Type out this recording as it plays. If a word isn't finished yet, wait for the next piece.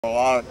A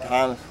lot of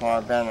times when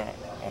I've been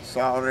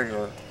assaulted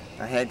or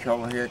I had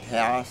trouble here at the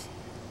house,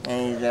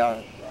 and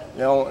they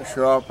don't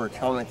show up or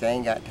tell me they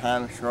ain't got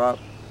time to show up.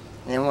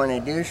 And then when they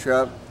do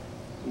show up,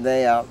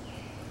 they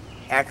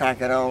act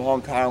like I don't know what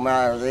I'm talking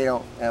about, or they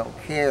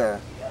don't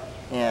care.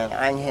 And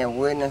I can have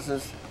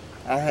witnesses.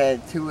 I've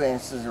had 2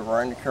 witnesses that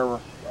were undercover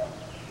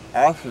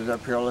officers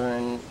up here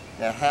living in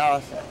the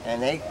house,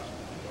 and they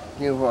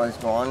knew what was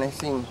going on. They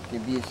seen the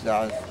abuse that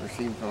I was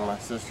receiving from my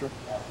sister.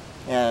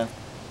 And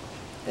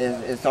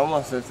it's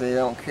almost as if they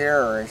don't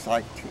care, or it's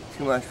like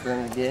too much for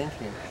them to get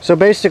into. So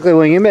basically,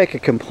 when you make a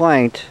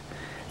complaint,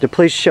 the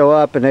police show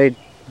up and they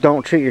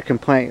don't treat your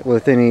complaint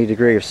with any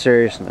degree of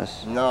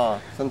seriousness. No,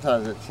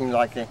 sometimes it seems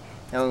like they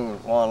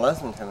don't want to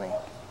listen to me.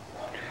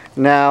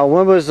 Now,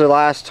 when was the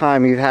last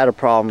time you had a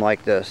problem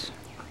like this?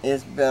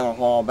 It's been a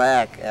while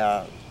back.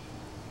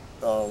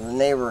 The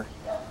neighbor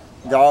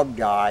dog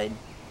died,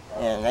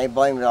 and they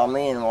blamed it on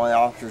me, and one of the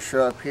officers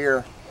showed up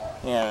here,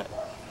 and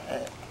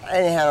I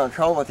didn't have no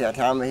trouble at that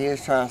time, but he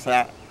was trying to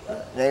say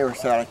the neighbor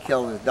said I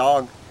killed his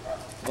dog,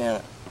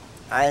 and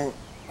I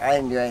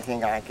didn't do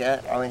anything like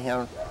that. I didn't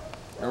have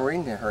no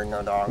reason to hurt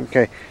no dog.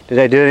 Okay. Did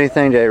they do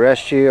anything to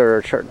arrest you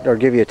or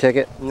give you a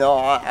ticket? No,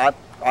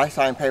 I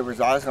signed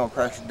papers. I was going to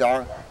press the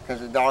dog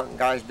because the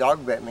guy's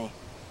dog bit me,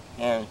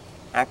 and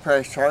I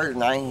pressed charges,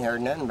 and I ain't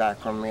heard nothing back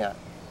from him yet.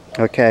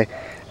 Okay.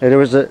 There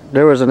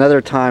was another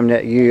time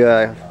that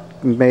you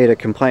made a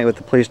complaint with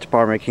the police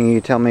department. Can you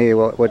tell me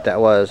what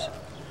that was?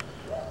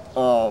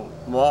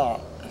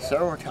 Well,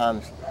 several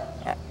times.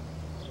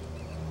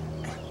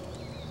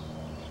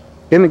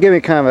 Give me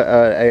kind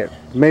of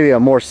maybe a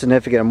more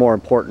significant, a more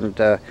important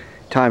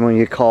time when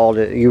you called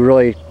it. You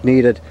really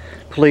needed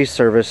police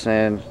service,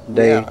 and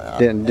they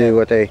didn't do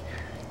what they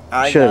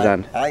should have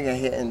done. I got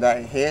hit in the back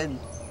of the head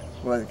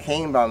with a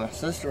cane by my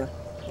sister,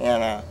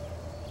 and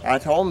I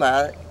told them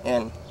about it.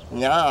 And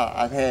now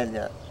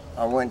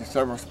I went to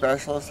several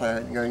specialists. I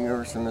had to go to the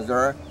University of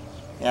Missouri,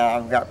 and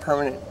I've got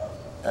permanent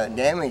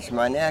damage to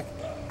my neck,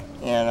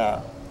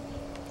 and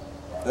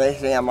they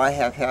say I might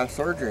have to have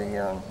surgery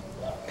here. And,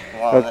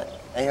 well,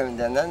 they haven't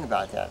done nothing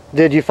about that.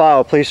 Did you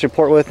file a police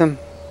report with them?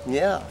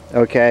 Yeah.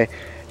 Okay.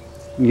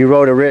 You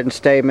wrote a written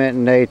statement,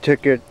 and they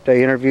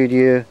interviewed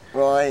you?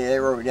 Well, they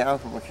wrote it down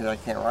for me because I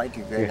can't write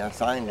too good, and I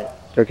signed it.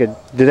 Okay.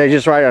 Did they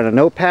just write on a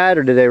notepad,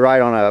 or did they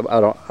write on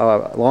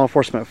a law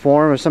enforcement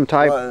form of some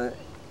type? Well,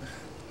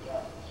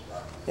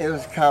 it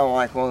was kind of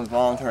like one of the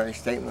voluntary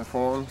statement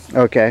forms.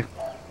 Okay.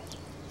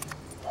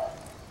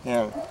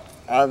 And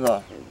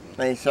I've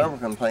made several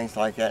complaints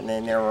like that, and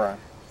they never.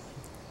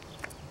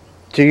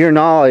 To your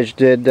knowledge,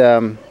 did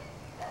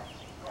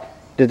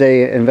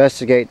they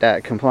investigate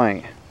that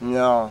complaint?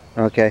 No.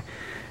 Okay.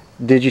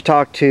 Did you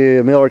talk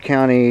to Miller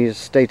County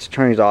State's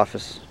Attorney's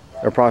Office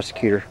or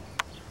prosecutor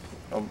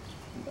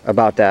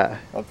about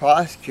that? The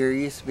prosecutor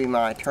used to be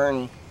my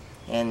attorney,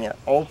 and the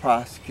old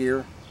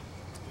prosecutor,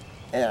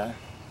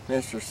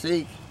 Mr.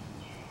 Seek.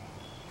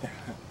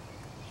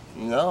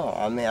 No,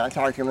 I mean, I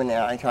talked to him, and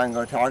I tried to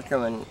go talk to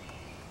him, and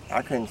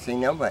I couldn't see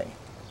nobody.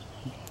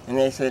 And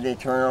they said they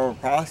turned over the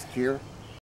prosecutor,